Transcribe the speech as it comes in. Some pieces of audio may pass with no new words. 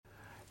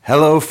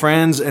Hello,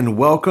 friends, and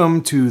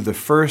welcome to the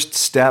first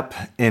step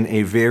in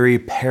a very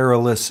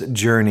perilous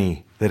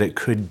journey that it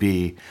could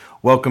be.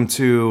 Welcome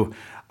to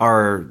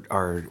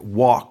our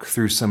walk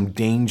through some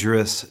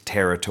dangerous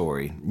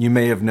territory. You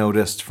may have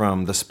noticed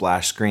from the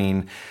splash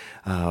screen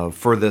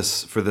for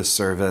this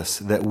service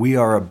that we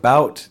are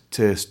about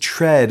to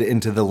tread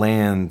into the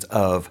land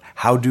of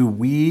how do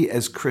we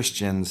as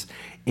Christians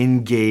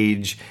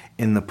engage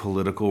in the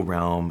political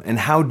realm, and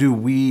how do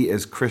we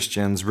as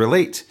Christians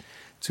relate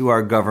to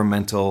our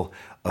governmental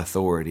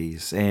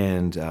authorities.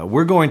 And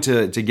we're going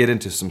to get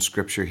into some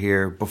scripture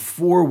here.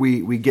 Before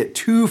we get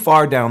too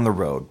far down the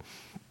road,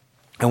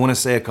 I want to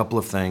say a couple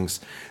of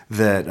things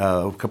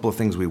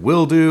we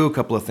will do, a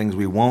couple of things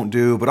we won't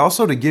do, but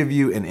also to give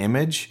you an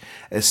image,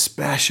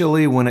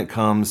 especially when it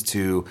comes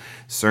to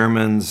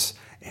sermons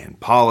and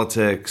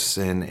politics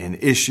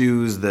and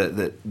issues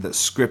that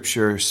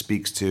Scripture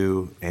speaks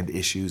to and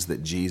issues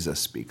that Jesus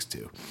speaks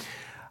to.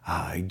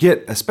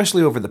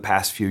 Especially over the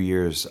past few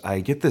years,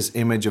 I get this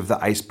image of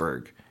the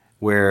iceberg,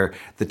 where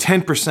the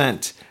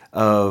 10%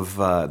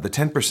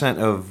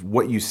 of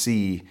what you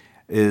see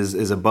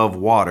is above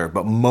water,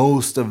 but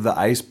most of the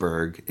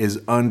iceberg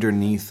is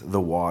underneath the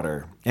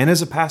water. And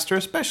as a pastor,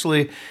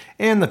 especially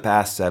in the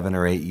past 7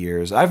 or 8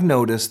 years, I've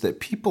noticed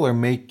that people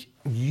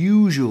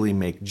usually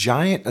make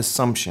giant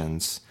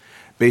assumptions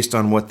based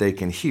on what they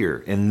can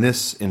hear in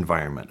this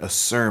environment, a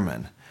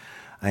sermon.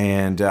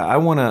 And I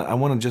want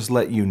to just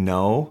let you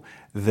know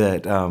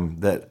that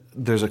that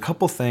there's a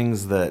couple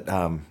things that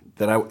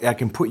I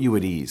can put you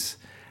at ease.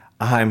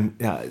 So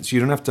you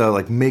don't have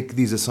to make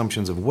these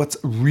assumptions of what's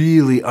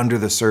really under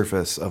the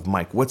surface of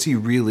Mike. What's he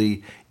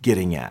really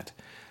getting at?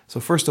 So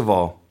first of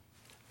all,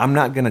 I'm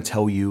not going to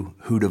tell you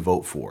who to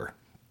vote for.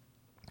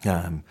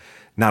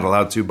 Not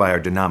allowed to by our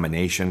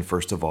denomination,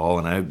 first of all,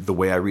 and the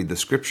way I read the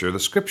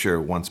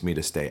scripture wants me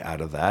to stay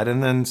out of that.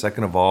 And then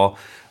second of all,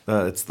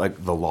 it's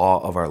like the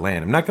law of our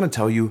land. I'm not going to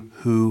tell you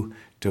who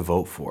to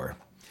vote for.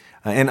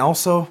 And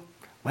also,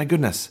 my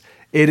goodness,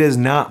 it is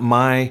not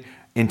my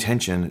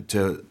intention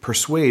to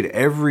persuade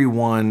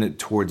everyone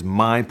towards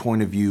my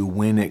point of view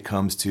when it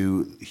comes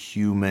to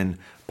human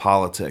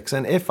politics.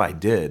 And if I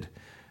did,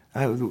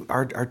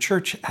 our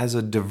church has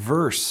a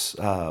diverse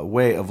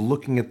way of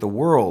looking at the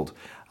world.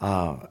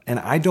 And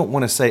I don't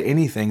want to say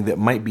anything that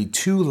might be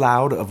too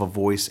loud of a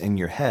voice in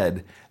your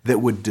head that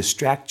would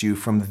distract you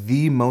from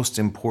the most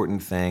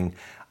important thing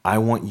I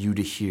want you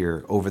to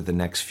hear over the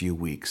next few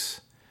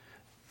weeks.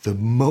 The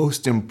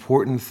most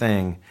important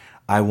thing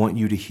I want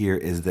you to hear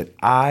is that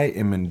I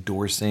am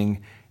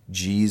endorsing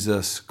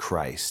Jesus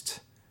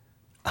Christ.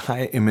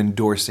 I am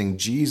endorsing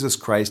Jesus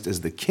Christ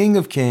as the King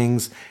of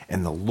Kings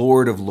and the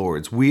Lord of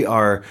Lords.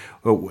 We're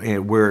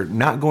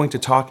not going to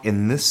talk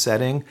in this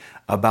setting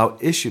about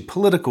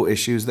political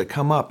issues that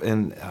come up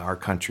in our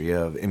country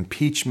of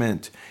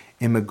impeachment,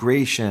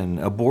 immigration,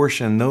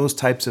 abortion, those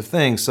types of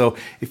things. So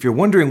if you're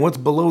wondering what's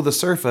below the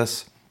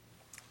surface,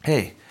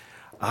 hey,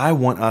 I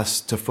want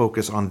us to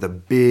focus on the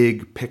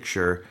big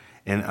picture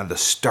and the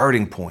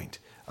starting point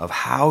of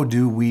how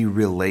do we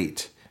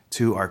relate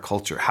to our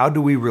culture? How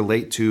do we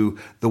relate to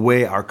the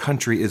way our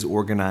country is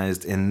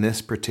organized in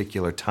this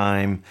particular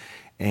time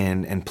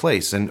and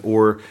place?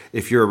 Or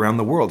if you're around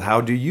the world,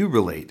 how do you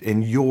relate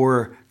in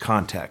your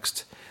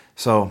context?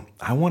 So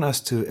I want us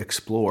to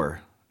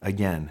explore,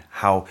 again,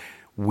 how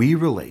we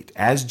relate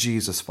as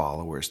Jesus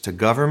followers to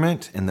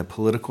government and the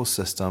political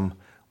system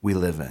we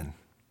live in.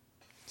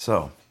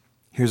 So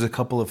here's a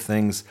couple of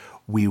things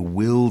we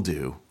will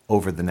do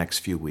over the next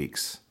few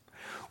weeks.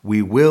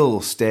 We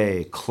will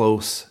stay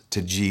close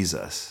to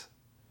Jesus.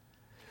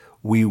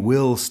 We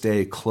will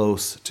stay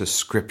close to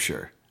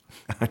Scripture.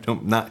 I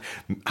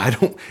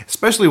don't,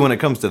 especially when it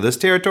comes to this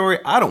territory,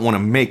 I don't want to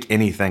make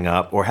anything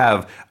up or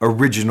have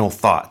original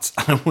thoughts.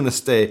 I want to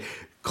stay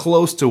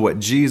close to what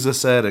Jesus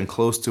said and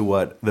close to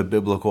what the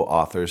biblical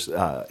authors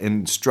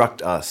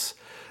instruct us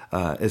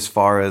as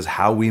far as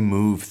how we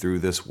move through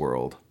this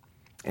world.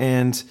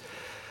 And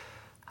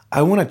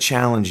I want to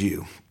challenge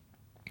you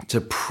to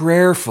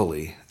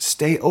prayerfully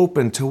stay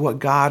open to what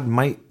God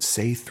might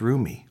say through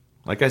me.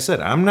 Like I said,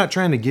 I'm not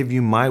trying to give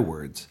you my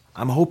words.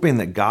 I'm hoping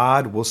that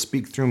God will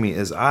speak through me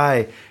as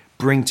I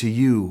bring to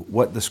you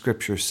what the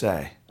Scriptures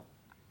say.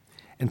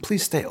 And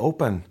please stay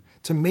open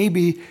to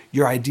maybe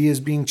your ideas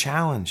being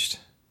challenged.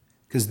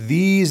 Because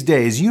these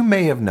days, you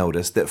may have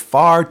noticed that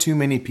far too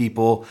many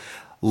people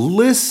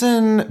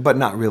listen, but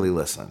not really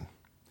listen.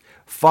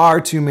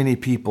 Far too many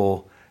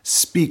people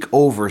speak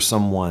over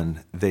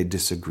someone they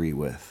disagree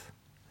with.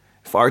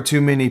 Far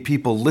too many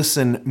people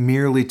listen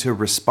merely to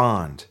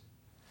respond.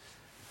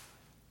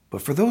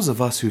 But for those of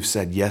us who've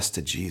said yes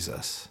to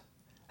Jesus,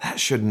 that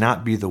should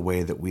not be the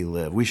way that we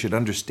live. We should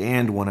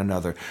understand one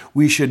another.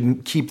 We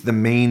should keep the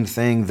main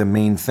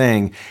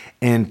thing,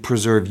 and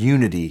preserve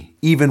unity,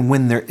 even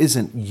when there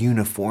isn't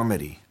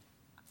uniformity.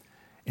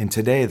 And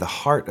today, the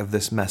heart of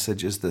this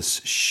message is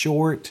this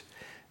short,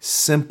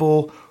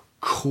 simple,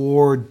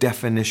 core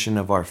definition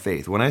of our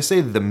faith. When I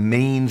say the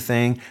main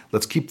thing,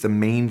 let's keep the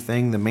main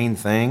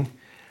thing,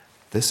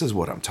 this is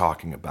what I'm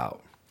talking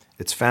about.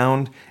 It's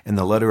found in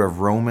the letter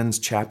of Romans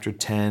chapter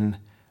 10,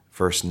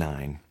 verse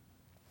 9.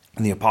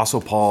 And the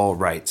Apostle Paul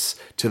writes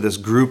to this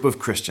group of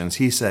Christians,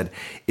 he said,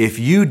 "If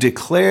you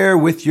declare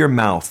with your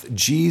mouth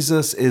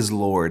Jesus is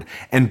Lord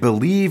and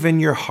believe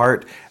in your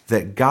heart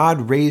that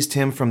God raised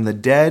him from the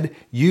dead,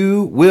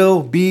 you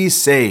will be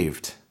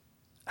saved."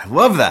 I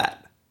love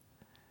that.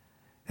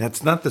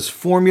 That's not this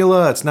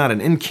formula. It's not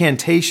an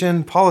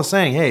incantation. Paul is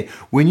saying, hey,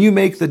 when you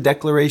make the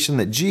declaration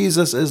that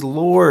Jesus is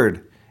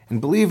Lord and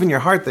believe in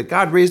your heart that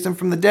God raised him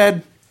from the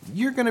dead,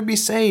 you're going to be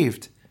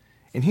saved.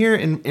 And here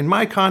in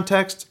my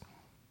context,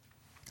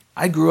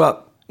 I grew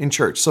up in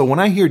church. So when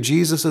I hear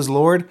Jesus is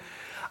Lord,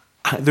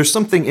 there's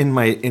something in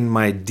my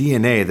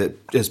DNA that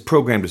is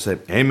programmed to say,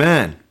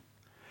 amen.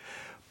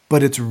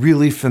 But it's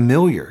really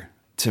familiar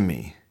to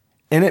me.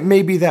 And it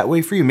may be that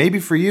way for you. Maybe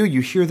for you,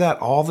 you hear that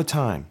all the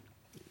time.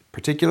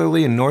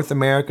 Particularly in North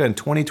America in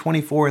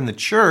 2024 in the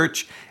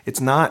church, it's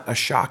not a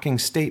shocking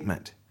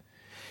statement.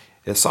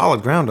 It's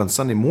solid ground on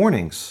Sunday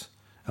mornings,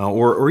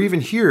 or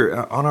even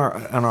here on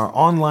our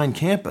online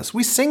campus.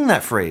 We sing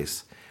that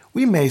phrase.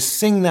 We may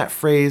sing that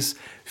phrase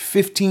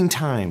 15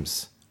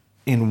 times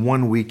in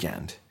one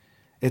weekend.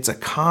 It's a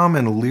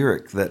common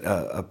lyric that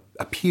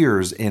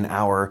appears in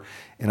our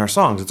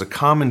songs. It's a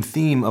common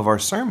theme of our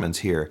sermons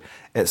here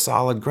at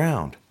Solid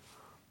Ground.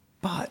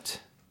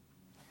 But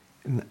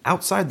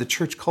outside the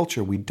church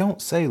culture, we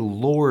don't say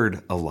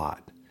Lord a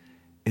lot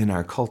in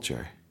our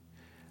culture.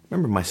 I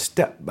remember my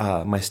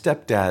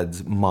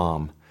stepdad's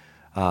mom,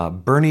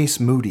 Bernice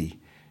Moody.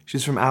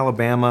 She's from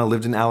Alabama,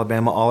 lived in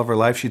Alabama all of her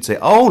life. She'd say,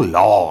 "Oh,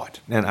 Lord."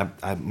 And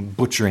I'm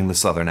butchering the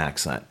Southern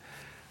accent.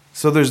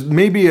 So there's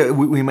maybe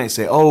we might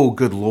say, "Oh,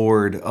 good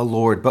Lord, a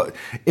Lord." But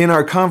in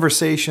our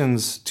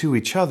conversations to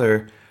each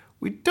other,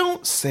 we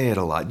don't say it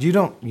a lot.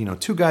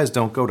 Two guys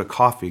don't go to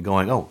coffee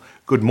going, "Oh,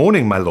 good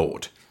morning, my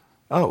Lord."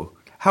 "Oh,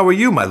 how are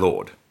you, my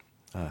Lord?"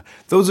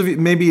 Those of you,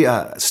 maybe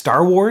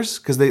Star Wars,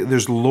 because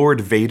there's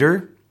Lord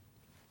Vader.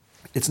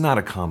 It's not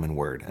a common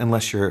word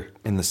unless you're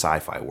in the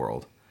sci-fi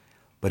world.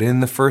 But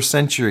in the first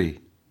century,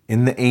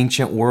 in the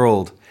ancient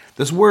world,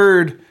 this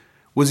word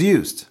was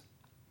used.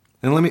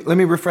 And let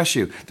me refresh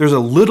you. There's a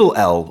little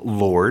L,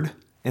 Lord,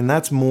 and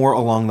that's more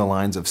along the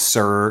lines of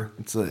sir.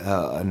 It's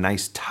a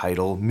nice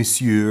title,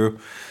 monsieur.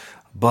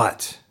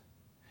 But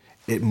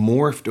it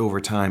morphed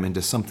over time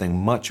into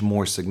something much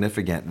more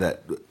significant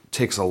that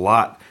takes a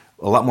lot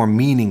more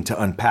meaning to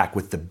unpack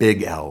with the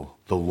big L,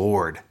 the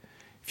Lord.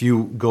 If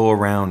you go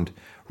around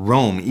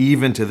Rome,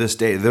 even to this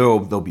day, there'll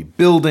be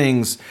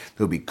buildings,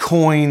 there'll be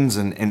coins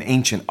and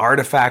ancient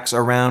artifacts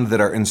around that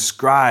are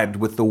inscribed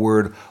with the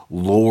word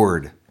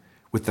Lord.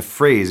 With the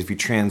phrase, if you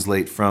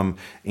translate from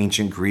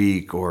ancient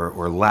Greek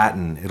or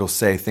Latin, it'll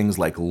say things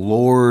like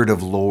Lord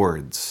of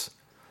Lords.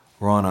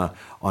 Or on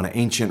an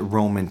ancient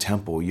Roman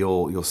temple,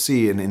 you'll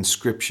see an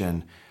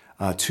inscription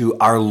to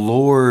our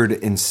Lord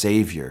and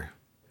Savior.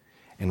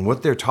 And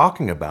what they're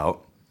talking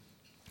about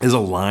is a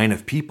line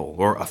of people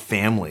or a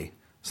family.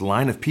 It's a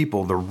line of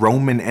people, the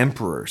Roman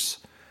emperors,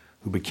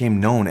 who became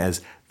known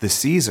as the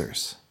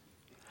Caesars.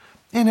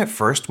 And at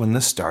first, when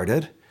this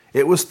started,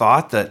 it was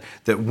thought that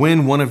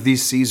when one of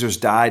these Caesars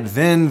died,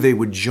 then they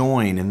would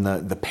join in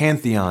the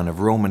pantheon of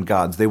Roman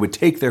gods. They would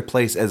take their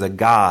place as a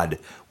god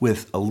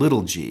with a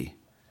little g.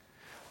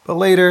 But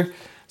later,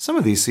 some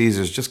of these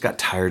Caesars just got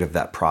tired of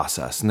that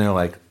process, and they're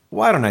like,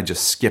 why don't I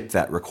just skip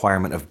that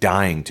requirement of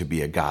dying to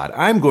be a god?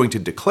 I'm going to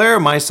declare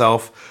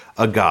myself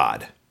a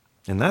god.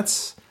 And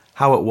that's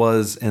how it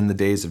was in the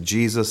days of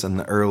Jesus and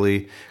the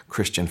early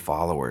Christian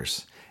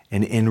followers.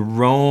 And in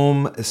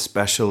Rome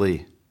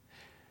especially,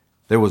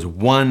 there was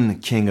one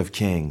King of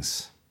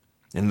Kings.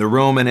 In the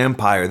Roman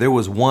Empire, there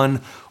was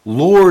one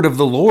Lord of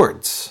the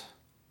Lords.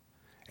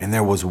 And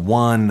there was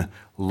one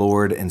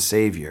Lord and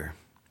Savior.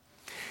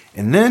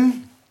 And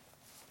then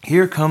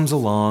here comes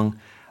along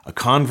a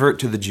convert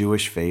to the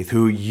Jewish faith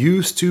who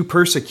used to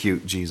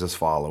persecute Jesus'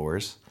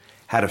 followers,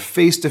 had a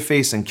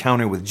face-to-face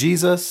encounter with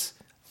Jesus,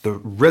 the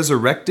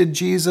resurrected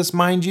Jesus,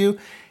 mind you,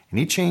 and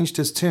he changed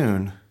his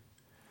tune.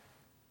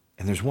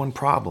 And there's one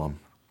problem.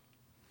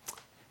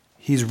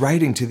 He's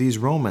writing to these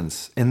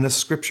Romans in the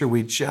scripture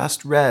we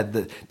just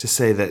read to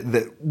say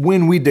that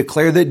when we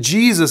declare that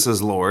Jesus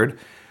is Lord,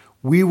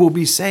 we will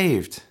be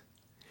saved.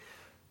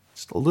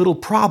 Just a little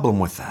problem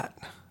with that.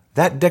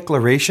 That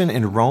declaration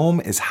in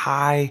Rome is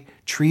high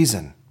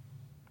treason.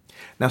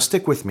 Now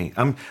stick with me.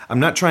 I'm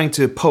not trying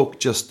to poke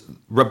just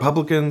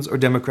Republicans or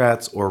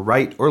Democrats or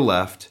right or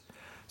left.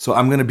 So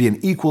I'm going to be an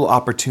equal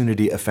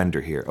opportunity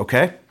offender here,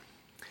 okay?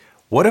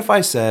 What if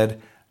I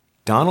said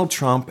Donald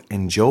Trump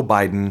and Joe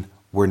Biden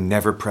were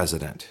never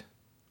president?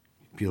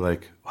 You'd be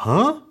like,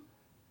 huh?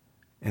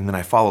 And then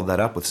I followed that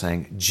up with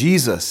saying,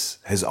 Jesus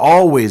has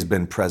always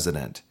been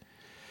president.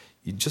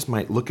 You just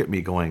might look at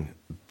me going,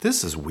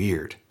 this is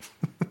weird.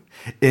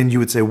 And you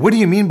would say, what do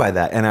you mean by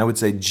that? And I would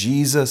say,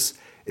 Jesus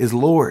is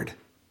Lord.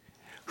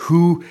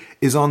 Who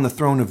is on the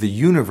throne of the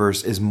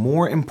universe is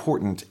more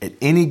important at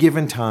any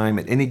given time,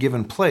 at any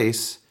given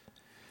place.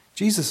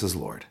 Jesus is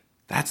Lord.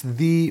 That's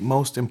the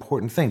most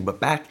important thing. But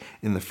back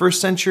in the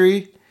first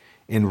century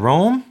in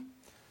Rome,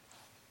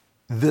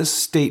 This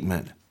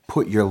statement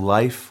put your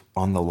life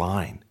on the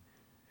line.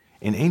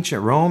 In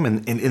ancient Rome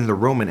and in the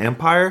Roman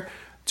Empire,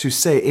 to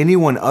say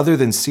anyone other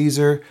than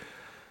Caesar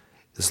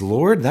is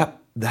Lord,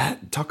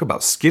 that talk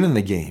about skin in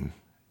the game.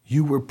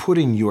 You were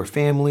putting your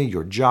family,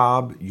 your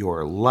job,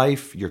 your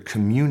life, your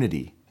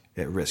community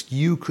at risk.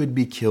 You could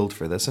be killed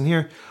for this. And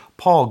here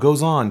Paul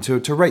goes on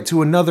to write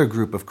to another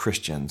group of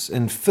Christians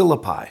in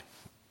Philippi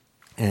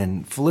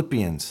and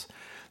Philippians.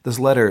 This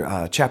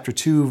letter, chapter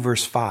 2,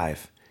 verse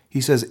 5. He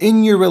says,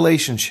 in your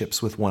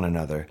relationships with one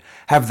another,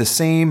 have the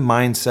same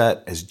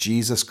mindset as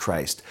Jesus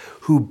Christ,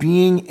 who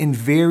being in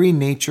very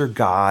nature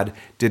God,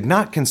 did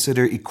not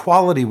consider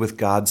equality with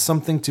God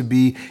something to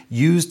be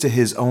used to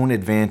his own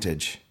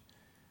advantage.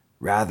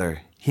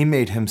 Rather, he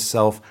made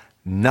himself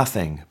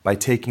nothing by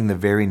taking the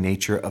very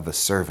nature of a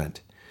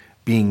servant,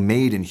 being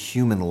made in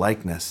human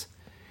likeness,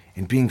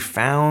 and being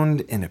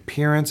found in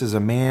appearance as a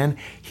man,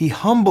 he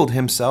humbled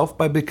himself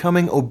by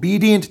becoming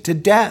obedient to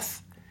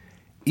death,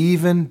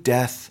 even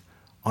death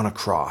on a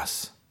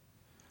cross.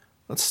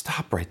 Let's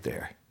stop right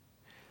there.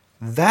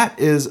 That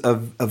is a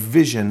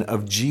vision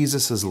of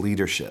Jesus'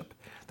 leadership.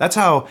 That's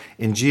how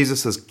in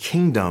Jesus'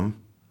 kingdom,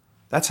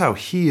 that's how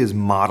he is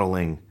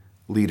modeling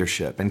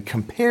leadership. And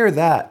compare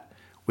that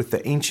with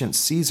the ancient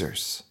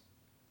Caesars.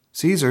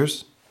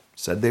 Caesars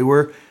said they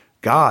were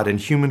God in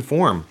human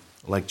form,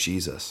 like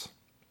Jesus.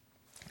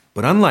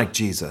 But unlike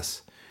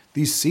Jesus,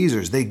 these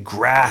Caesars, they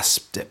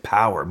grasped at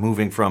power,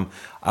 moving from,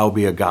 I'll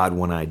be a God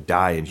when I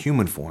die in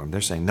human form.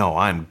 They're saying, no,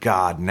 I'm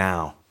God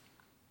now.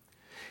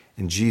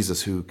 And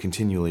Jesus, who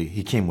continually,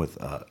 he came with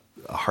a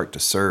heart to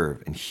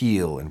serve and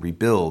heal and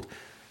rebuild.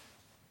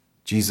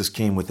 Jesus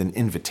came with an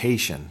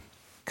invitation,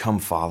 come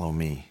follow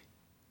me.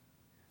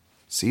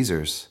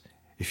 Caesars,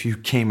 if you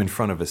came in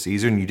front of a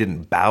Caesar and you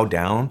didn't bow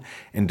down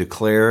and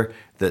declare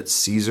that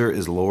Caesar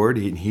is Lord,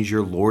 and he's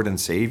your Lord and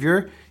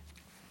Savior,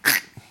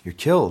 you're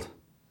killed.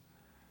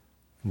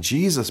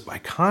 Jesus, by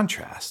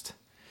contrast,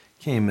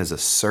 came as a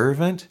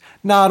servant,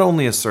 not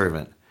only a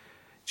servant.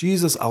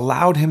 Jesus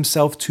allowed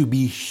himself to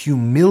be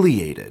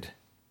humiliated,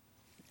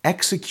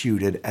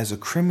 executed as a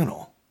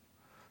criminal.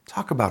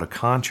 Talk about a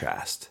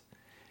contrast.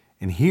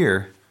 And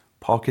here,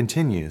 Paul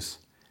continues,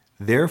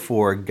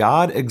 therefore,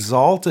 God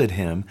exalted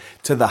him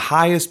to the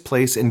highest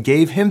place and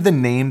gave him the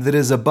name that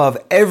is above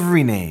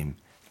every name,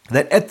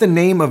 that at the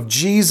name of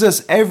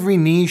Jesus every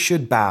knee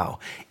should bow,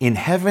 in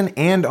heaven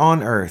and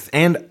on earth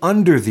and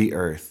under the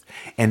earth,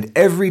 and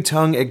every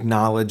tongue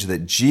acknowledge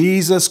that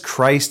Jesus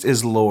Christ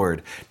is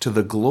Lord, to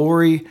the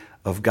glory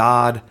of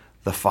God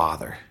the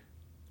Father.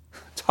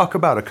 Talk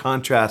about a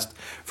contrast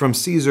from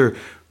Caesar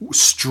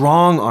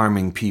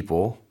strong-arming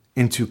people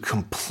into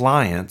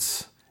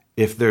compliance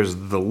if there's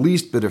the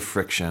least bit of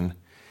friction.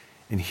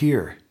 And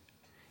here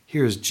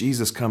is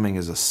Jesus coming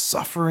as a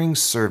suffering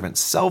servant,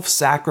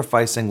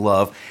 self-sacrificing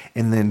love,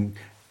 and then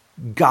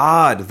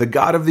God, the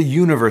God of the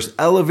universe,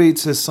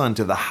 elevates his son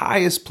to the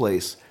highest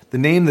place, the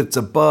name that's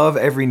above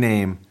every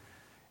name.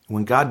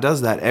 When God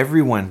does that,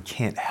 everyone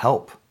can't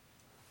help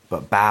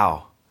but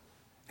bow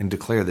and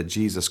declare that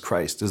Jesus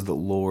Christ is the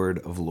Lord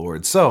of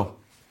Lords. So,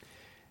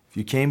 if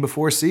you came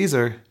before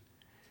Caesar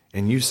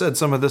and you said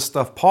some of this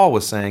stuff Paul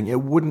was saying,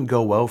 it wouldn't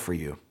go well for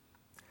you.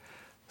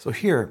 So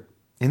here,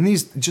 in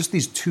these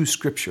two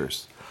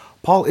scriptures,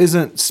 Paul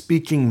isn't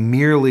speaking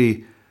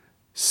merely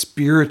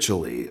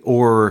spiritually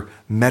or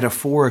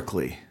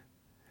metaphorically.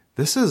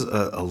 This is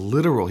a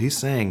literal. He's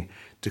saying,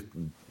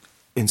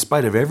 in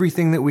spite of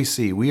everything that we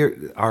see,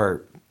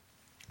 our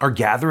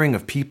gathering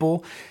of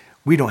people,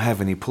 we don't have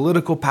any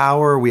political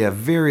power. We have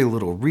very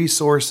little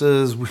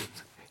resources.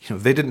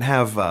 They didn't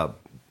have a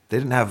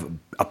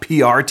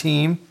PR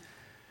team.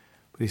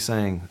 But he's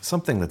saying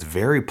something that's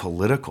very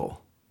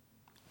political,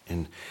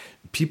 and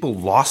people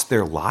lost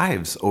their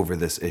lives over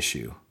this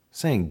issue,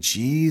 saying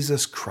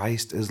Jesus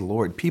Christ is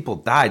Lord. People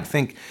died.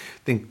 Think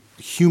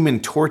human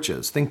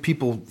torches. Think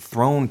people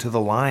thrown to the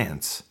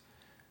lions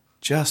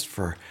just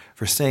for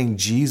saying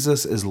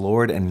Jesus is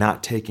Lord and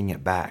not taking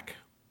it back.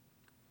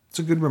 It's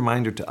a good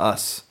reminder to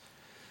us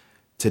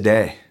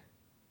today.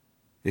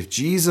 If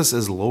Jesus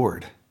is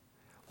Lord,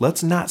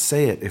 let's not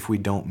say it if we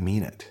don't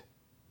mean it.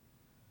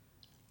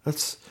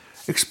 Let's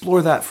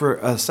explore that for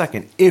a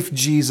second. If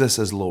Jesus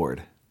is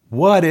Lord,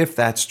 what if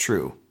that's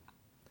true?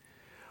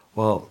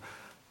 Well,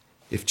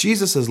 if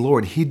Jesus is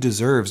Lord, he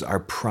deserves our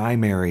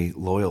primary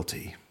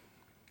loyalty.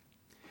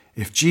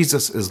 If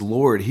Jesus is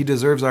Lord, he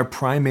deserves our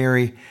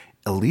primary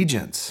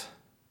allegiance.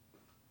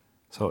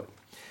 So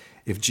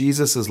if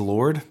Jesus is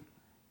Lord,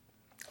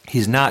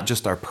 he's not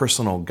just our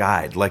personal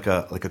guide, like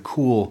a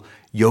cool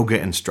yoga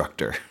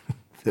instructor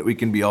that we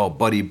can be all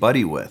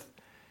buddy-buddy with.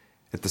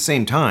 At the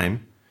same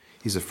time,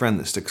 he's a friend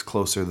that sticks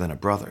closer than a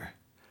brother.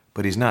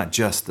 But he's not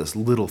just this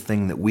little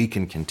thing that we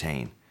can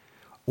contain,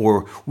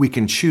 or we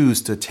can choose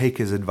to take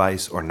his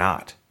advice or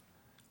not,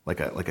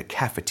 like a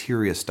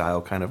cafeteria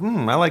style kind of,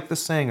 I like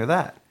this saying or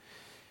that.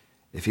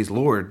 If he's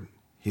Lord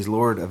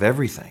of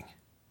everything.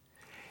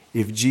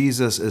 If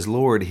Jesus is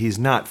Lord, he's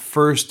not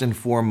first and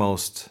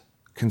foremost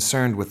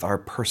concerned with our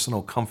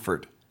personal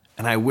comfort.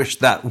 And I wish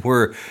that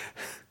were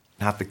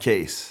not the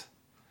case.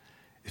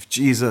 If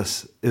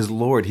Jesus is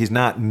Lord, he's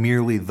not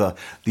merely the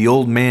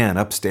old man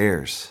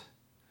upstairs.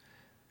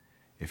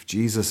 If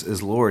Jesus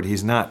is Lord,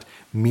 he's not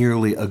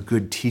merely a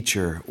good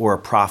teacher or a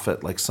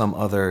prophet like some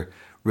other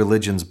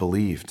religions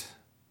believed.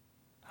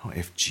 No,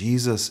 if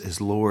Jesus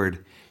is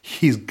Lord,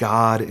 he's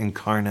God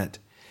incarnate.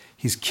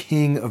 He's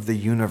King of the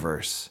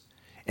universe,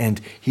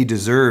 and he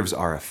deserves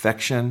our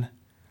affection.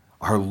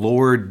 Our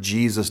Lord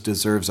Jesus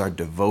deserves our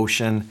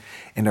devotion,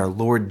 and our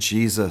Lord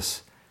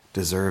Jesus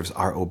deserves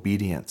our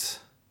obedience.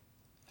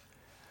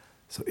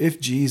 So if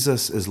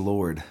Jesus is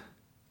Lord,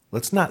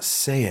 let's not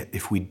say it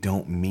if we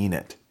don't mean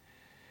it.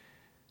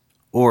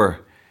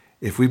 Or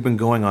if we've been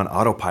going on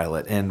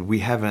autopilot and we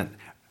haven't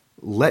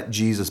let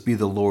Jesus be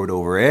the Lord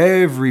over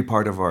every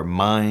part of our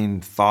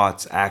mind,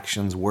 thoughts,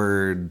 actions,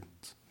 words,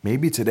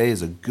 maybe today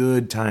is a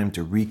good time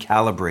to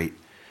recalibrate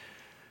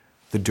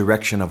the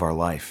direction of our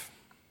life.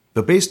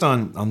 But based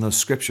on those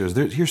scriptures,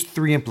 here's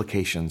 3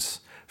 implications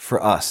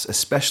for us,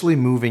 especially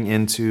moving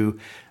into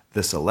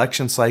this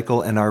election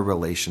cycle and our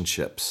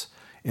relationships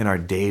in our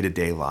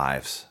day-to-day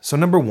lives. So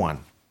number 1,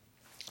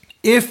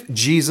 if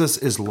Jesus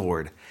is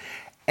Lord,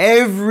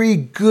 every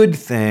good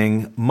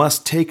thing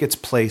must take its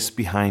place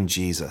behind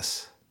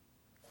Jesus.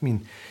 I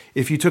mean,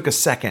 if you took a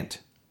second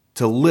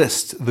to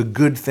list the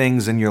good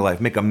things in your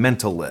life, make a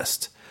mental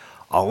list,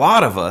 a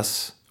lot of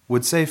us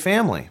would say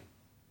family,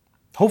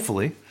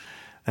 hopefully.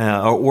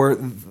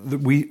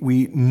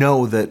 We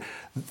know that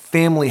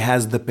family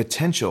has the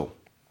potential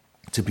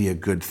to be a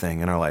good thing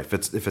in our life.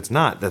 If it's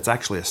not, that's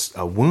actually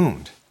a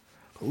wound.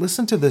 But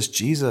listen to this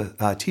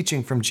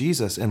teaching from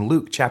Jesus in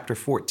Luke chapter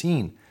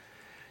 14.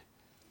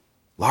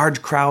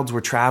 Large crowds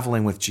were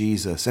traveling with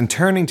Jesus, and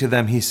turning to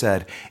them, he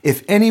said,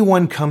 "If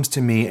anyone comes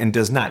to me and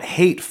does not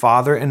hate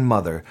father and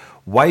mother,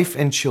 wife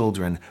and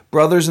children,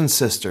 brothers and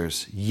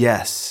sisters,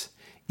 yes,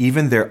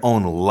 even their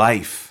own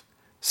life,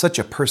 such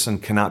a person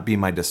cannot be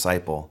my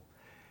disciple.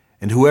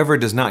 And whoever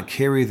does not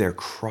carry their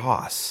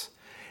cross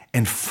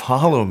and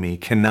follow me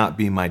cannot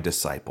be my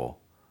disciple."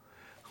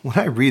 When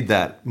I read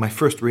that, my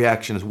first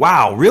reaction is,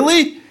 wow,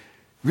 really?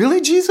 Really,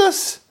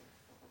 Jesus?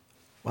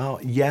 Well,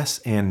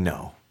 yes and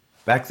no.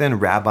 Back then,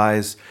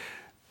 rabbis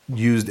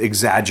used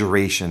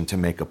exaggeration to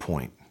make a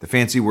point. The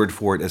fancy word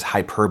for it is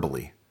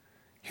hyperbole.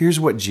 Here's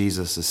what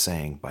Jesus is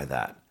saying by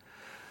that.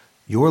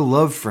 Your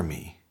love for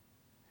me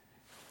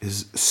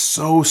is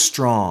so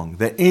strong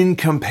that in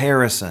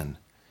comparison,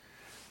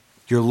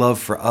 your love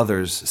for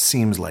others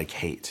seems like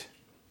hate.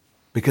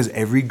 Because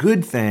every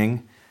good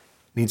thing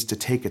needs to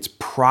take its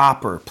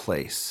proper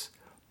place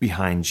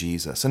behind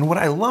Jesus. And what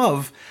I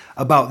love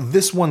about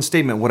this one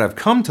statement, what I've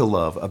come to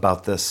love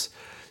about this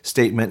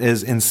statement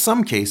is, in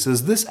some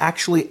cases, this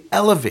actually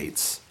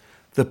elevates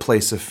the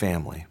place of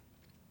family.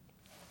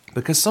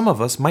 Because some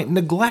of us might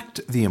neglect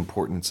the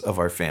importance of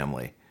our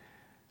family.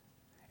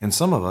 And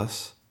some of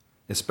us,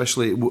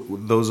 especially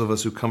those of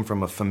us who come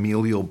from a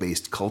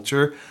familial-based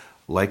culture,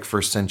 like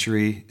first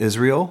century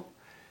Israel,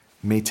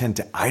 may tend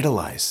to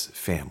idolize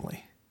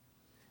family.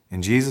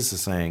 And Jesus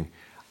is saying,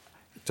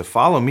 to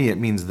follow me, it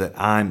means that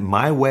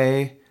my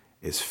way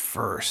is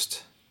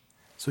first.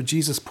 So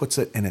Jesus puts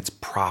it in its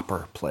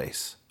proper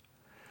place.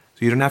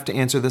 So you don't have to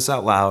answer this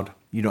out loud.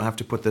 You don't have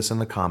to put this in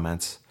the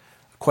comments.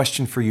 A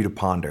question for you to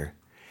ponder.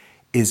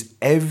 Is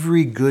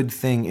every good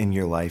thing in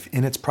your life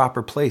in its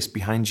proper place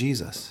behind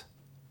Jesus?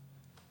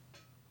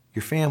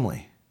 Your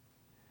family,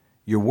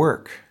 your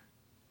work,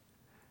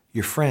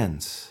 your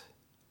friends,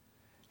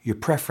 your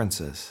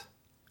preferences.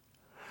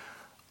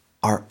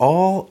 Are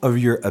all of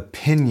your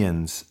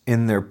opinions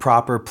in their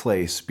proper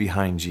place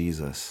behind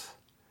Jesus?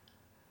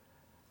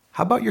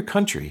 How about your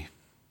country?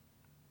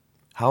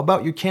 How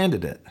about your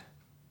candidate?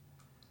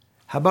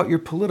 How about your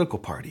political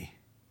party?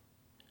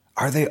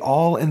 Are they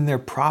all in their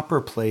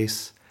proper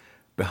place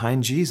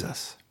behind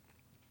Jesus?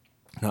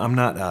 Now, I'm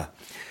not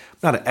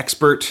an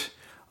expert,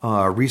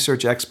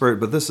 research expert,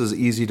 but this is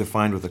easy to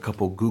find with a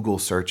couple Google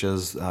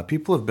searches.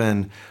 People have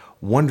been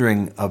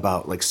wondering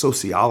about, like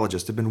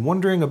sociologists have been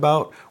wondering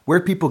about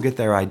where people get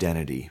their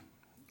identity.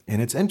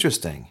 And it's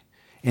interesting.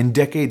 In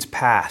decades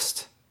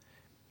past,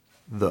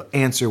 the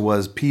answer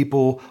was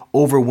people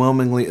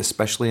overwhelmingly,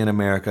 especially in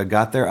America,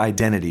 got their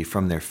identity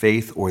from their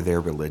faith or their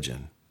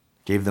religion.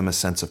 Gave them a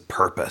sense of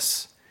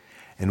purpose.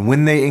 And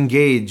when they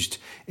engaged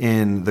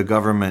in the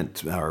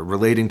government or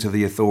relating to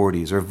the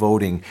authorities or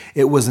voting,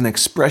 it was an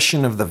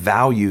expression of the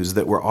values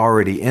that were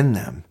already in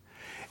them.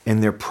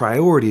 And their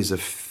priorities of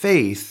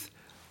faith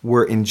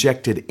were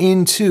injected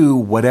into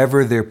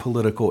whatever their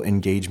political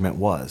engagement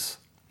was.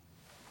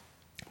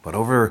 But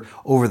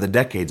over the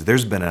decades,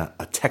 there's been a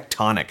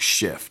tectonic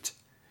shift.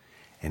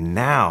 And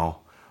now,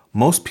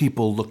 most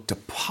people look to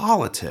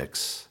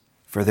politics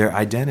for their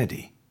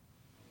identity.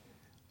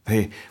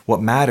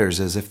 What matters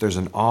is if there's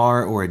an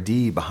R or a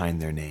D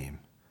behind their name.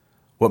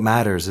 What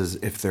matters is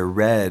if they're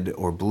red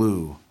or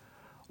blue,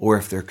 or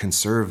if they're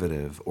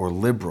conservative or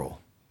liberal.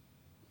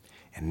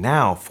 And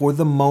now, for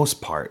the most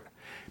part,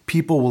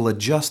 people will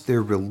adjust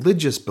their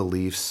religious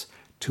beliefs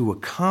to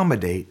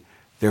accommodate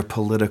their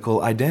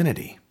political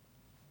identity.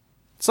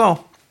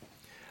 So,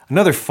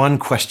 Another fun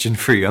question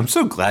for you. I'm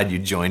so glad you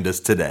joined us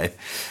today.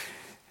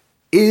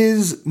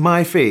 Is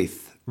my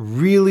faith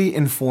really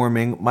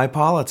informing my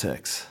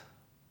politics?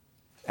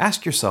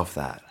 Ask yourself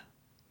that.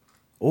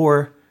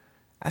 Or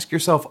ask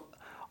yourself,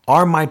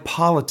 are my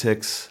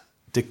politics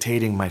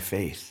dictating my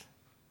faith?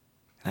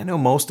 I know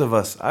most of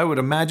us, I would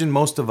imagine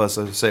most of us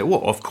would say,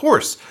 well, of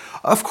course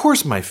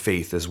my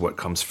faith is what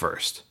comes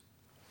first.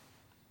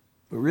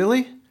 But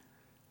really?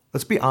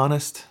 Let's be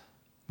honest,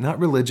 not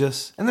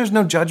religious, and there's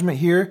no judgment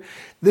here.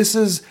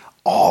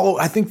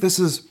 I think this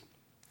is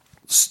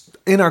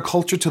in our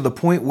culture to the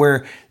point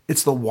where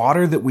it's the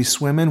water that we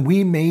swim in.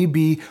 We may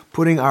be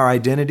putting our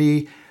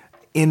identity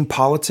in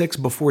politics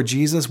before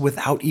Jesus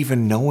without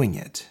even knowing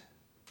it.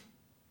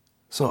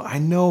 So I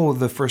know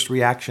the first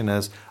reaction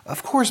is,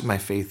 of course my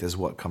faith is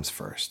what comes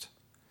first.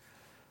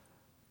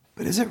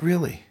 But is it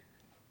really?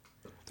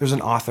 There's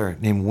an author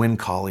named Win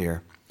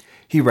Collier.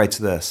 He writes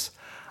this: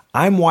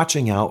 I'm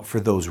watching out for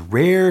those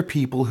rare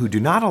people who do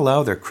not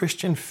allow their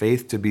Christian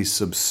faith to be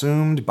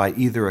subsumed by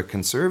either a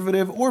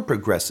conservative or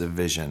progressive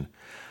vision,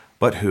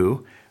 but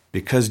who,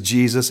 because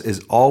Jesus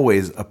is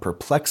always a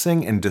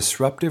perplexing and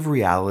disruptive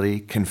reality,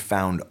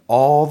 confound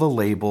all the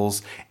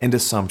labels and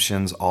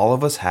assumptions all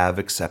of us have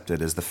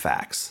accepted as the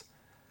facts.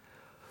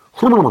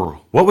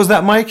 What was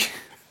that, Mike?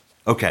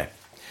 Okay.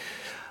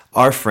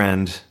 Our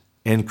friend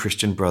and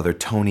Christian brother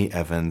Tony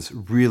Evans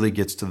really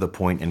gets to the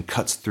point and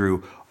cuts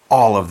through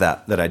all of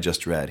that I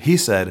just read. He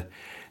said,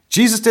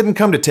 Jesus didn't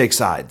come to take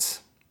sides.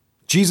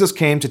 Jesus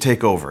came to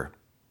take over.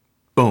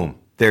 Boom.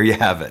 There you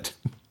have it.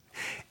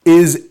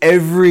 Is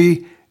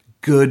every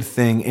good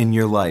thing in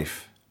your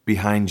life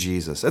behind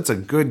Jesus? That's a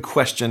good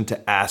question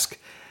to ask,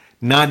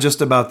 not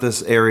just about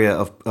this area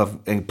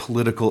of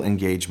political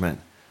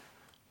engagement,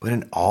 but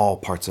in all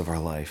parts of our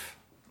life.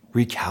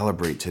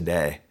 Recalibrate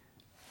today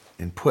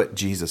and put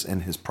Jesus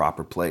in his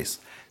proper place.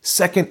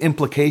 Second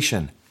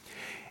implication: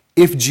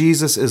 if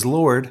Jesus is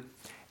Lord,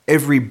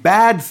 every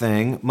bad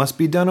thing must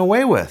be done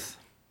away with.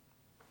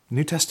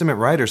 New Testament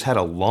writers had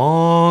a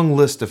long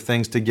list of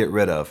things to get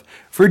rid of.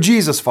 For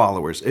Jesus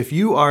followers, if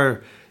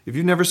you've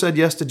never said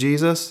yes to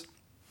Jesus,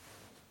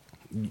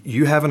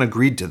 you haven't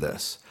agreed to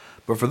this.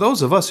 But for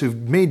those of us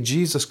who've made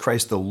Jesus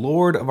Christ the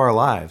Lord of our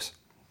lives,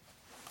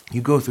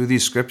 you go through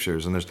these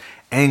scriptures and there's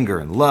anger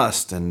and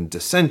lust and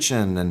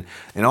dissension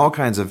and all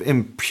kinds of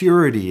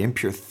impurity,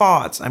 impure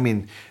thoughts. I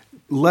mean,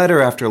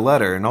 letter after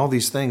letter and all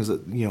these things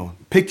that,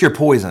 pick your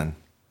poison.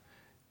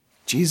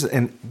 Jesus,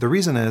 and the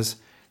reason is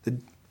that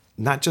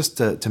not just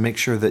to make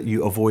sure that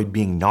you avoid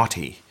being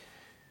naughty.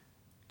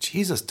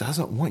 Jesus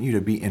doesn't want you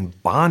to be in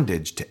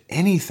bondage to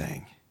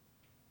anything.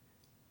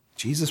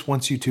 Jesus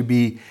wants you to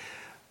be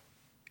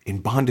in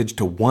bondage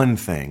to one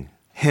thing,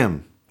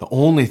 him. The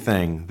only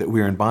thing that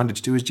we are in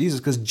bondage to is Jesus,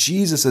 because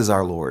Jesus is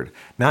our Lord.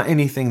 Not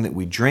anything that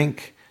we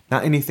drink,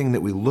 not anything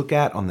that we look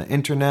at on the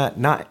internet,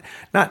 not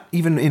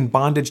even in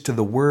bondage to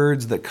the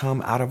words that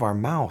come out of our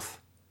mouth.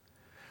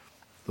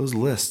 Those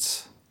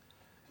lists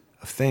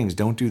of things,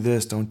 don't do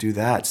this, don't do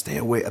that, stay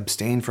away,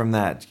 abstain from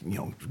that,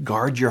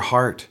 guard your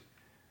heart.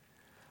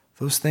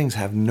 Those things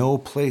have no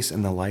place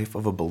in the life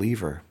of a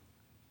believer.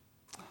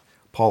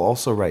 Paul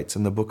also writes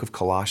in the book of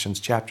Colossians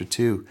chapter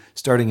 2,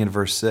 starting in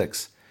verse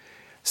 6,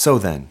 so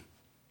then,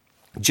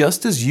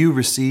 just as you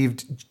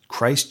received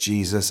Christ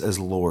Jesus as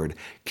Lord,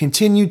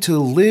 continue to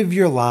live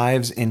your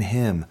lives in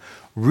him,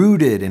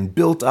 rooted and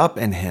built up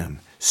in him,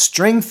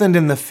 strengthened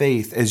in the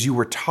faith as you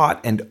were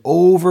taught and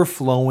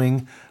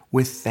overflowing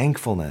with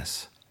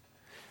thankfulness.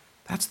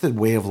 That's the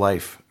way of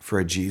life for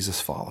a Jesus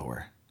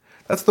follower.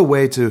 That's the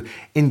way to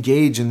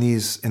engage in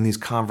these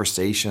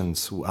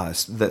conversations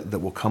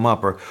that will come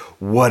up, or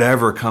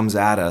whatever comes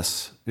at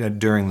us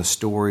during the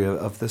story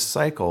of this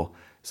cycle.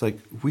 It's like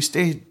we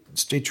stay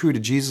true to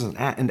Jesus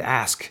and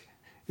ask.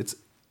 It's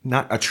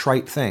not a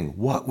trite thing.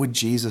 What would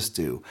Jesus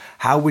do?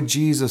 How would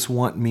Jesus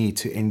want me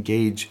to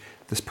engage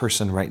this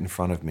person right in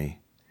front of me?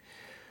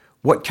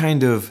 What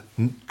kind of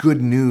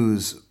good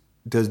news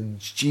does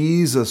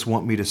Jesus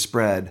want me to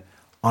spread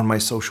on my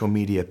social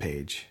media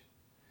page?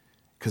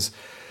 Because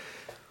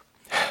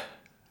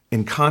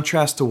in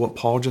contrast to what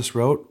Paul just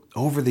wrote,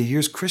 over the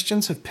years,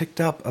 Christians have picked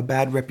up a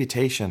bad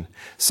reputation.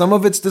 Some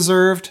of it's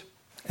deserved,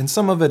 and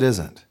some of it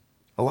isn't.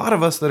 A lot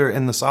of us that are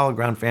in the Solid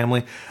Ground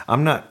family,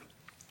 I'm not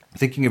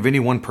thinking of any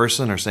one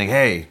person or saying,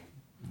 hey,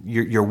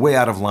 you're way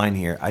out of line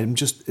here.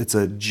 It's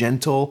a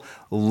gentle,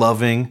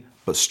 loving,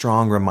 but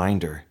strong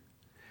reminder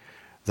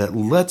that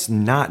let's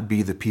not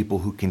be the people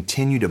who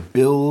continue to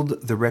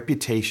build the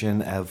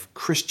reputation of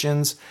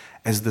Christians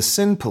as the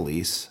sin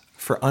police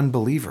for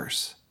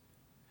unbelievers.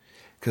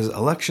 Because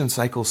election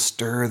cycles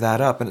stir that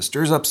up, and it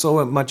stirs up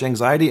so much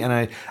anxiety, and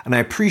I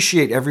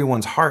appreciate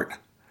everyone's heart.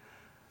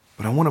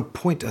 But I want to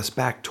point us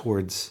back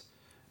towards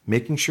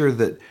making sure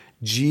that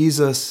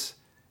Jesus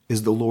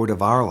is the Lord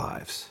of our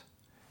lives,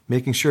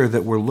 making sure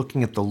that we're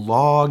looking at the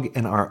log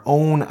in our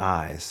own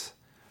eyes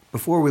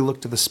before we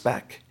look to the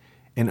speck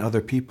in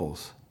other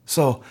people's.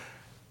 So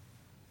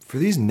for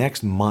these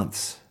next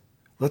months,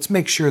 let's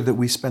make sure that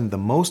we spend the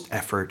most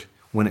effort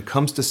when it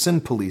comes to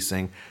sin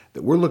policing,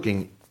 that we're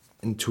looking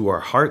into our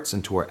hearts,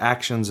 into our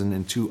actions, and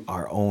into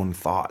our own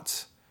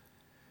thoughts.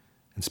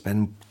 And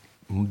spend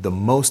the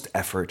most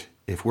effort,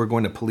 if we're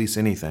going to police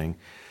anything,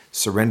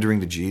 surrendering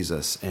to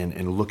Jesus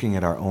and looking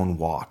at our own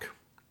walk.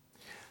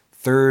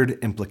 Third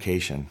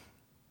implication: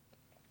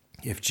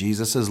 if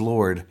Jesus is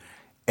Lord,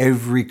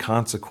 every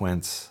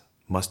consequence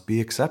must be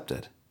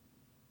accepted.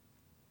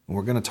 And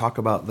we're going to talk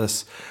about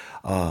this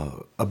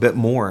a bit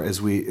more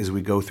as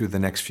we go through the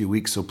next few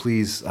weeks. So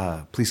please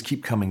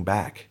keep coming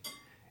back.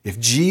 If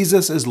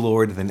Jesus is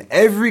Lord, then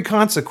every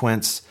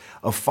consequence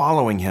of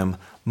following him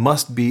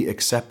must be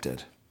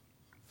accepted.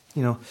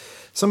 You know,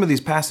 some of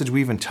these passages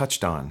we even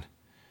touched on.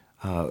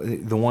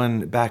 The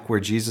one back where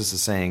Jesus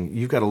is saying,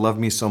 you've got to love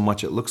me so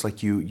much it looks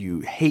like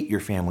you hate your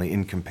family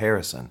in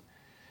comparison.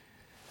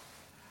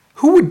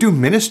 Who would do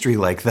ministry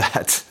like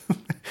that?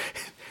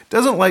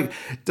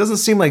 Doesn't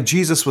seem like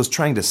Jesus was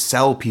trying to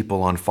sell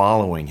people on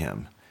following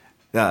him.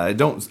 I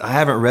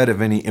haven't read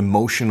of any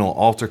emotional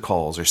altar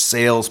calls or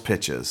sales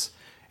pitches.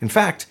 In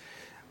fact,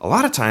 a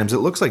lot of times it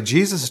looks like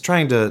Jesus is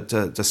trying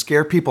to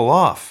scare people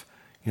off.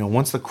 You know,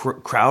 once the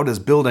crowd is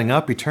building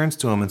up, he turns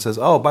to him and says,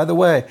 "Oh, by the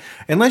way,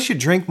 unless you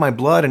drink my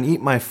blood and eat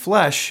my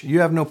flesh,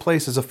 you have no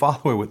place as a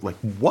follower." With like,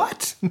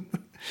 what?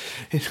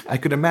 I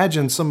could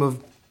imagine some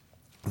of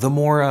the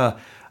more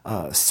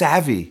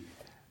savvy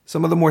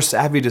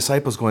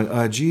disciples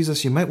going,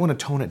 "Jesus, you might want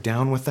to tone it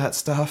down with that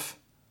stuff."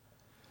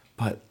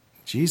 But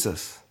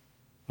Jesus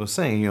was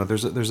saying, you know,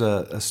 there's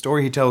a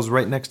story he tells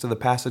right next to the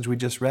passage we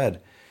just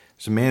read.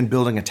 There's a man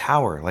building a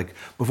tower. Like,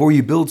 before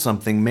you build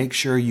something, make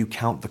sure you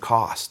count the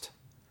cost.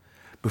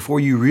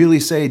 Before you really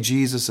say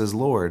Jesus is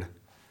Lord,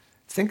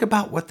 think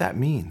about what that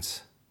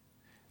means.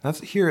 That's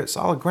here at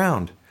Solid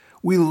Ground.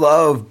 We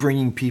love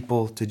bringing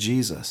people to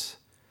Jesus.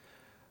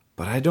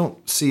 But I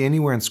don't see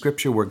anywhere in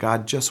Scripture where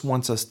God just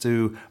wants us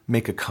to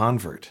make a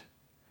convert.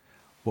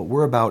 What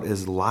we're about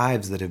is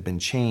lives that have been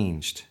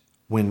changed.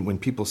 When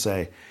people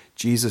say,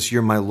 "Jesus,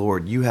 you're my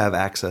Lord, you have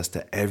access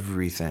to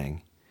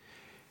everything."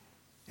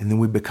 And then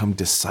we become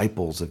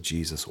disciples of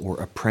Jesus or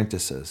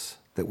apprentices,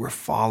 that we're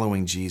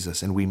following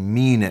Jesus, and we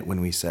mean it when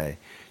we say,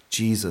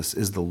 Jesus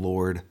is the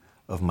Lord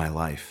of my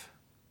life.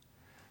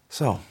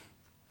 So,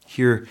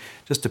 here,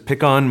 just to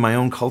pick on my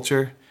own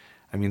culture,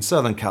 I mean,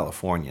 Southern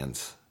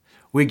Californians,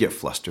 we get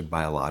flustered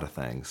by a lot of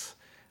things.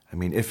 I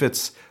mean, if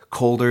it's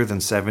colder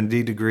than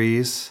 70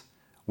 degrees,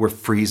 we're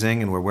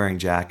freezing and we're wearing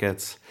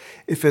jackets.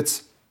 If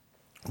it's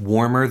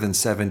warmer than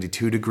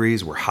 72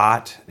 degrees, we're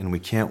hot and we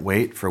can't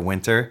wait for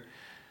winter.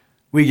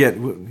 We get,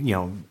 you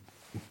know,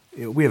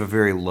 we have a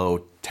very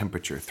low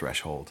temperature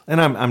threshold.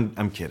 And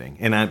I'm kidding.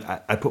 And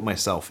I put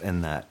myself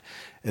in that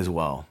as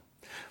well.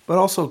 But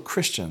also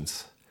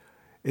Christians,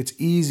 it's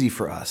easy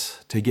for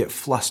us to get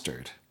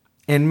flustered.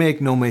 And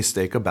make no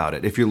mistake about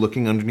it, if you're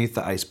looking underneath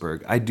the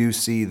iceberg, I do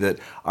see that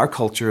our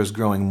culture is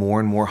growing more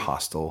and more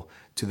hostile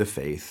to the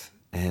faith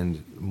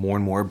and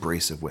more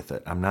abrasive with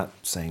it. I'm not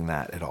saying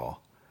that at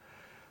all.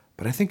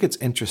 But I think it's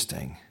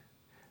interesting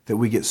that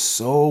we get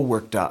so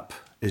worked up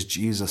as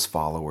Jesus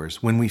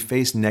followers when we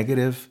face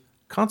negative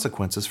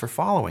consequences for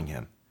following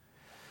him.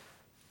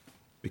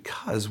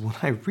 Because when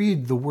I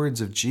read the words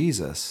of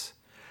Jesus,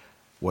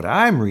 what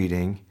I'm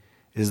reading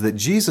is that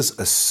Jesus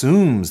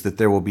assumes that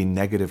there will be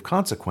negative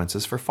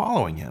consequences for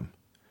following him.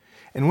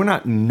 And we're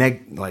not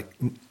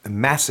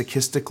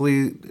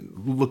masochistically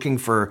looking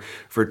for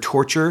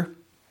torture.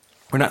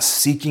 We're not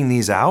seeking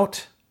these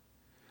out.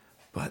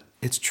 But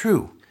it's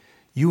true.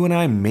 You and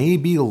I may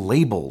be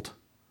labeled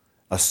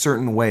a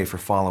certain way for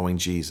following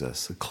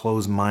Jesus,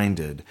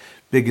 closed-minded,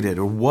 bigoted,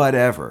 or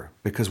whatever,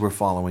 because we're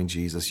following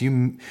Jesus.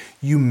 You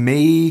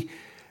may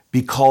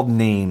be called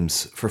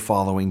names for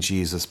following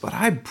Jesus, but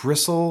I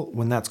bristle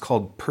when that's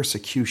called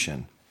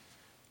persecution,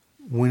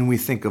 when we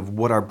think of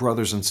what our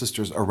brothers and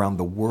sisters around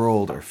the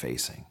world are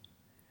facing.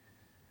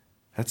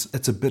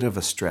 That's a bit of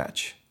a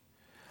stretch.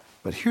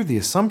 But here the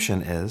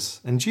assumption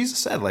is, and Jesus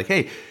said, like,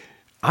 hey,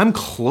 I'm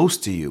close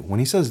to you. When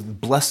he says,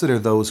 blessed are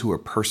those who are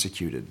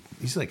persecuted,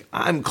 he's like,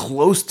 I'm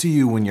close to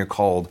you when you're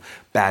called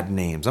bad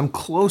names. I'm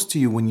close to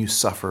you when you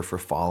suffer for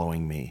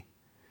following me.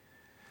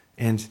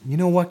 And you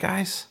know what,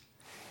 guys?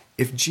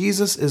 If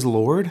Jesus is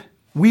Lord,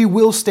 we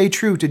will stay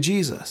true to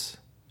Jesus.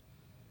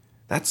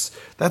 That's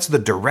the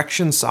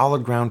direction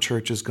Solid Ground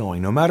Church is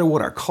going, no matter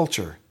what our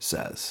culture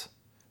says.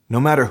 No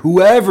matter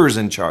whoever's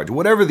in charge,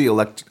 whatever the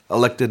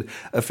elected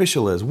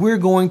official is, we're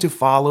going to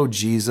follow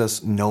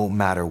Jesus no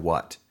matter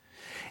what.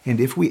 And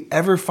if we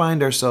ever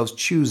find ourselves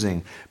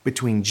choosing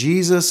between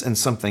Jesus and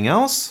something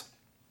else,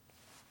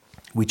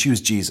 we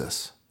choose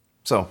Jesus.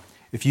 So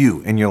if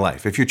you, in your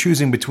life, if you're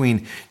choosing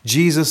between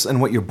Jesus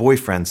and what your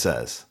boyfriend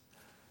says,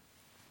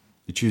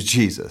 you choose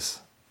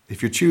Jesus.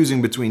 If you're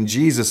choosing between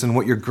Jesus and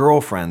what your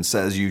girlfriend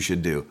says you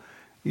should do,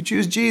 you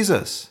choose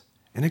Jesus.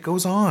 And it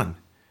goes on.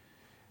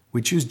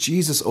 We choose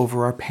Jesus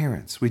over our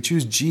parents. We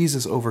choose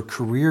Jesus over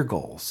career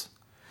goals.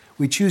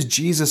 We choose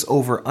Jesus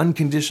over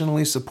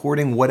unconditionally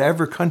supporting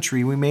whatever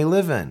country we may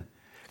live in.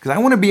 Because I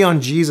want to be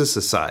on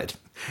Jesus' side.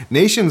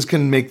 Nations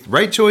can make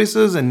right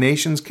choices and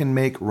nations can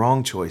make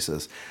wrong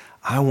choices.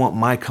 I want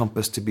my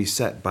compass to be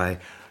set by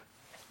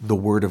the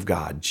Word of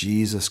God,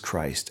 Jesus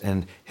Christ,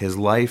 and his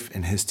life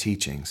and his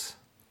teachings.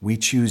 We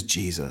choose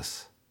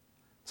Jesus.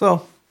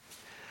 So,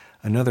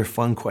 another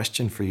fun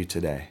question for you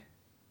today.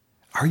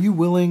 Are you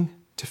willing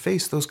to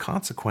face those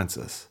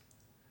consequences?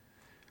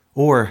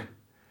 Or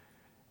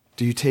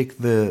do you take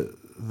the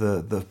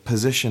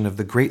position of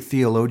the great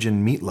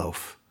theologian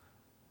Meatloaf?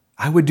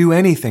 I would do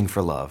anything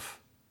for love.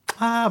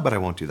 But I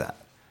won't do that.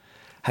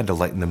 Had to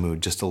lighten the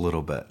mood just a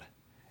little bit.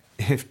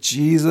 If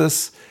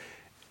Jesus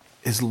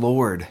is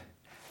Lord,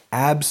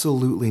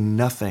 absolutely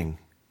nothing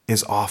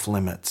is off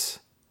limits.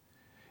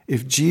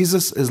 If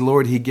Jesus is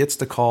Lord, he gets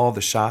to call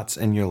the shots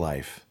in your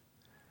life.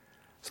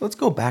 So let's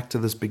go back to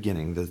this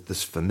beginning,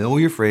 this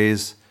familiar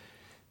phrase,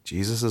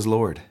 Jesus is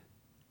Lord.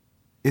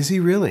 Is he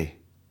really?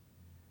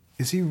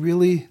 Is he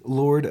really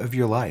Lord of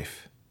your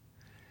life?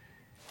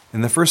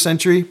 In the first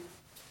century,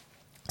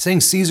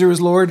 saying Caesar is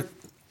Lord,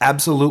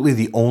 absolutely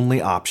the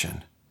only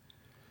option.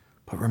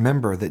 But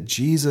remember that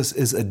Jesus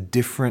is a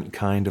different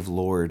kind of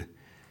Lord.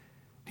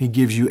 He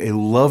gives you a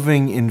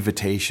loving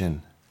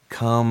invitation.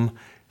 Come,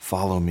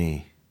 follow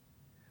me.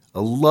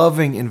 A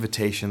loving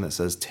invitation that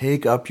says,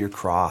 take up your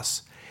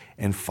cross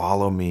and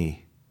follow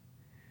me.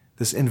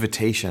 This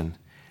invitation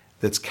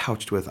that's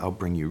couched with, I'll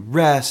bring you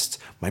rest,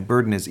 my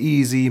burden is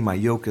easy, my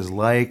yoke is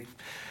light.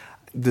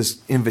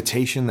 This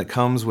invitation that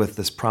comes with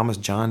this promise,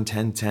 John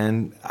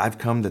 10:10, I've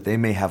come that they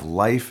may have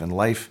life and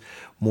life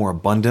more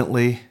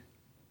abundantly.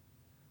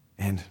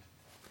 And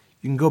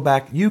you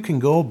can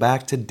go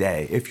back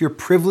today. If you're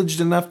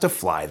privileged enough to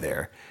fly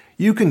there,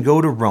 you can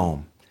go to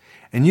Rome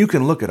and you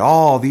can look at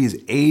all these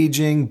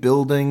aging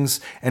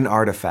buildings and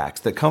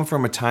artifacts that come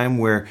from a time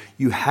where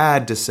you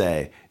had to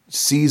say,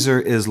 Caesar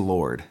is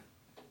Lord.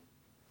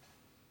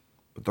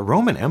 But the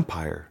Roman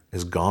Empire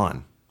is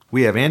gone.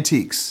 We have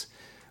antiques.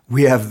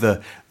 We have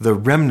the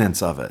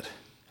remnants of it.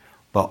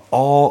 But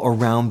all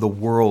around the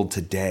world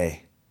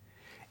today,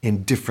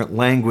 in different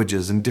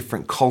languages, in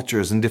different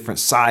cultures, in different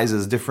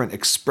sizes, different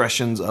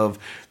expressions of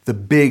the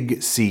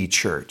big C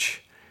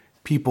church,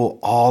 people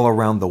all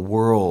around the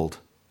world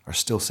are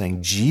still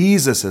saying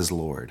Jesus is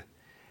Lord.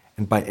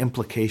 And by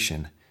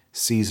implication,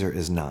 Caesar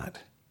is not.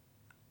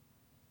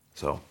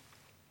 So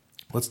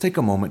let's take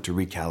a moment to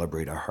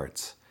recalibrate our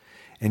hearts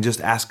and just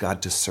ask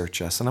God to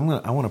search us. And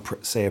I want to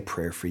say a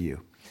prayer for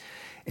you.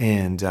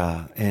 And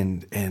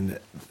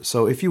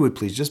so if you would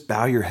please just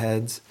bow your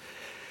heads,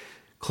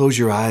 close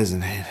your eyes,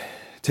 and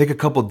take a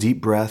couple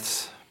deep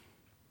breaths.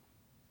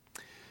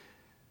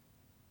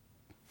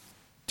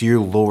 Dear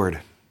Lord,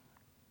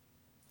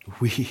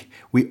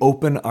 we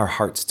open our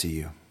hearts to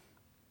you.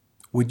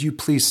 Would you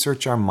please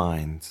search our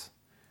minds?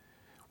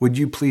 Would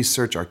you please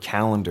search our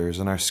calendars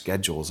and our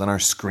schedules and our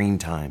screen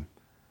time?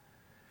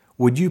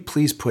 Would you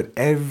please put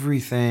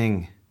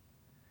everything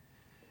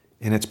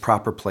in its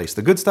proper place,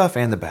 the good stuff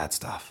and the bad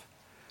stuff?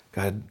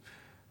 God,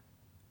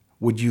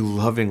 would you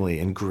lovingly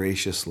and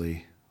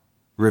graciously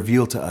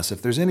reveal to us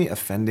if there's any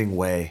offending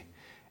way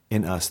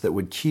in us that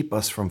would keep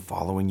us from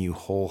following you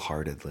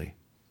wholeheartedly?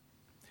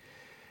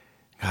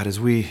 God, as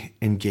we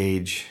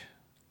engage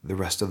the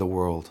rest of the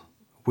world,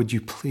 would you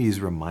please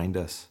remind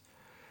us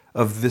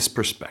of this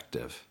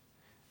perspective,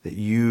 that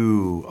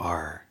you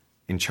are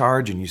in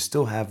charge and you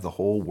still have the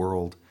whole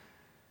world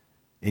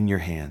in your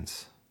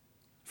hands.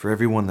 For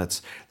everyone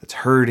that's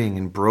hurting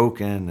and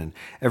broken and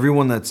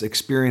everyone that's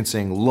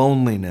experiencing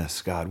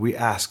loneliness, God, we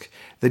ask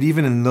that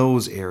even in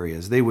those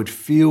areas, they would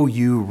feel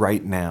you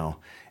right now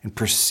and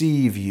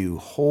perceive you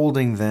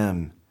holding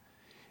them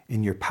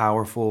in your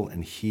powerful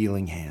and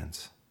healing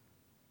hands.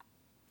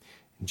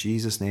 In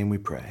Jesus' name we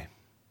pray.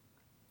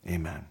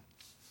 Amen.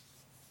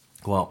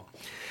 Well,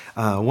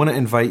 I want to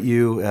invite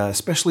you,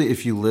 especially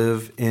if you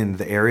live in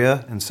the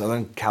area in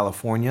Southern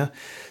California,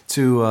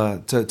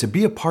 to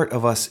be a part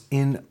of us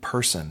in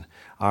person.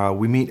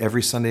 We meet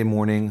every Sunday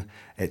morning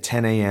at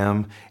 10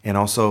 a.m. and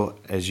also,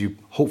 as you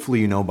hopefully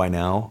you know by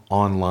now,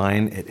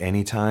 online at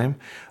any time.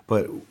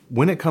 But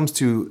when it comes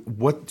to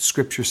what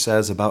Scripture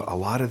says about a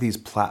lot of these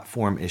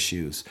platform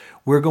issues,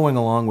 we're going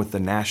along with the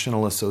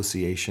National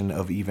Association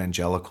of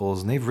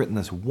Evangelicals, and they've written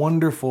this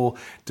wonderful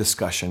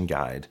discussion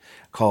guide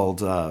called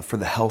For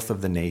the Health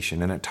of the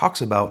Nation. And it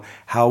talks about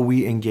how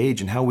we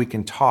engage and how we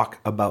can talk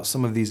about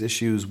some of these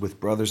issues with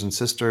brothers and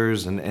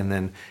sisters and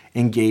then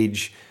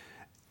engage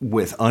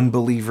with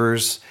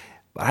unbelievers.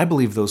 But I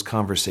believe those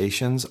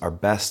conversations are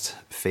best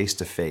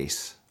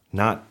face-to-face,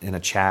 not in a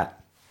chat,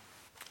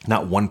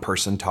 not one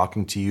person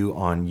talking to you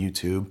on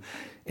YouTube.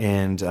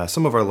 And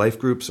some of our life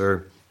groups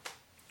are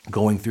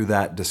going through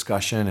that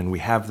discussion, and we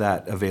have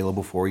that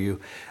available for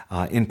you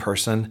in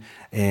person.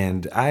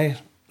 And I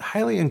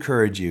highly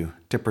encourage you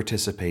to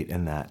participate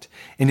in that.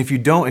 And if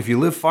you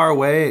live far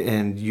away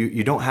and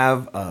you don't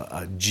have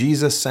a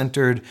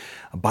Jesus-centered,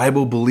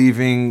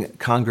 Bible-believing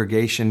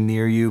congregation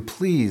near you,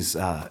 please,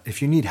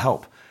 if you need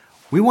help,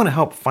 we want to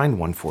help find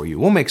one for you.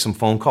 We'll make some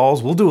phone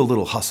calls. We'll do a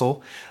little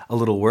hustle, a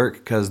little work,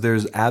 because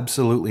there's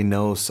absolutely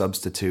no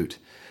substitute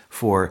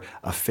for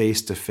a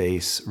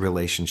face-to-face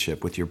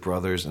relationship with your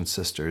brothers and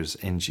sisters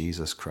in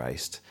Jesus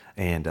Christ.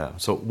 And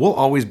so we'll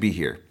always be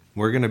here.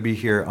 We're going to be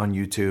here on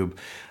YouTube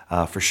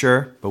for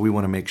sure, but we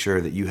want to make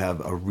sure that you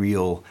have a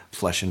real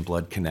flesh and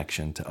blood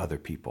connection to other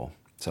people.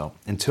 So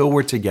until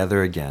we're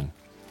together again,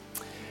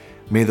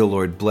 may the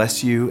Lord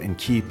bless you and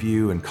keep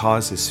you and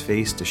cause his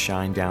face to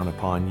shine down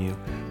upon you.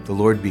 The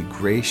Lord be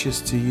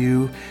gracious to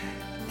you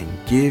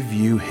and give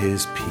you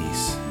his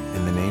peace.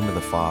 In the name of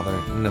the Father,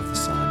 and of the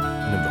Son,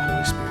 and of the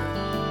Holy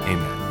Spirit.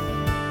 Amen.